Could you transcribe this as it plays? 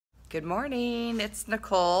Good morning, it's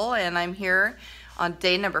Nicole and I'm here on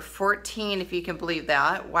day number 14, if you can believe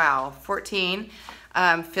that. Wow, 14.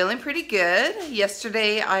 Feeling pretty good.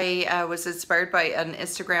 Yesterday I was inspired by an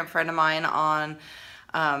Instagram friend of mine on,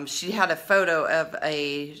 she had a photo of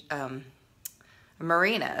a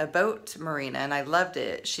marina, a boat marina, and I loved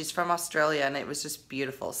it. She's from Australia and it was just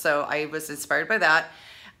beautiful. So I was inspired by that.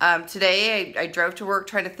 Today I drove to work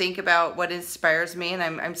trying to think about what inspires me, and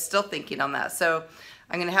I'm still thinking on that. So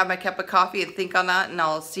I'm gonna have my cup of coffee and think on that, and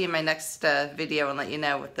I'll see you in my next video and let you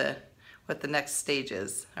know what the next stage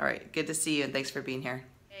is. All right, good to see you and thanks for being here.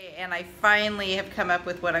 Okay, and I finally have come up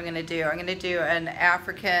with what I'm gonna do. I'm gonna do an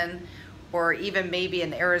African or even maybe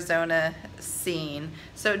an Arizona scene,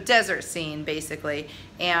 so desert scene basically.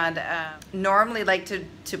 And normally like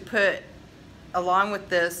to put along with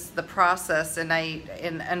this the process, and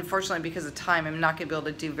unfortunately because of time I'm not gonna be able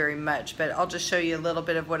to do very much, but I'll just show you a little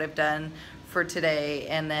bit of what I've done for today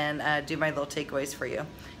and then do my little takeaways for you.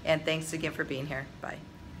 And thanks again for being here. Bye.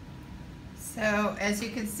 So as you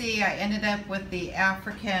can see, I ended up with the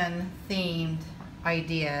African themed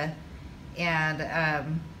idea,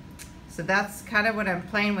 and so that's kind of what I'm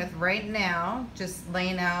playing with right now, just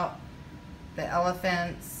laying out the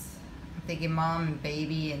elephants. I'm thinking mom and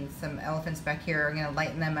baby and some elephants back here. I'm gonna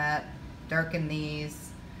lighten them up, darken these.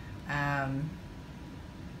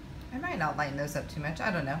 I might not lighten those up too much,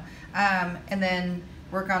 I don't know. And then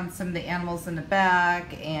work on some of the animals in the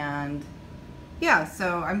back, and yeah,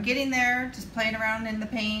 so I'm getting there, just playing around in the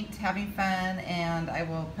paint, having fun, and I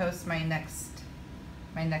will post my next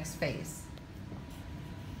phase.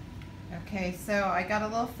 Okay, so I got a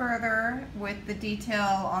little further with the detail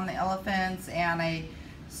on the elephants, and I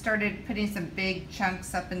started putting some big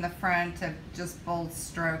chunks up in the front of just bold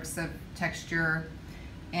strokes of texture.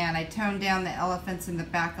 And I toned down the elephants in the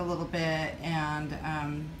back a little bit, and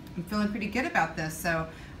I'm feeling pretty good about this. So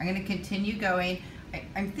I'm going to continue going.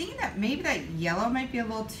 I'm thinking that maybe that yellow might be a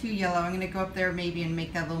little too yellow. I'm going to go up there maybe and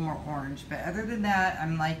make that a little more orange. But other than that,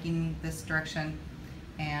 I'm liking this direction,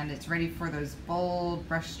 and it's ready for those bold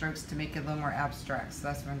brush strokes to make it a little more abstract. So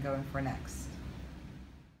that's what I'm going for next.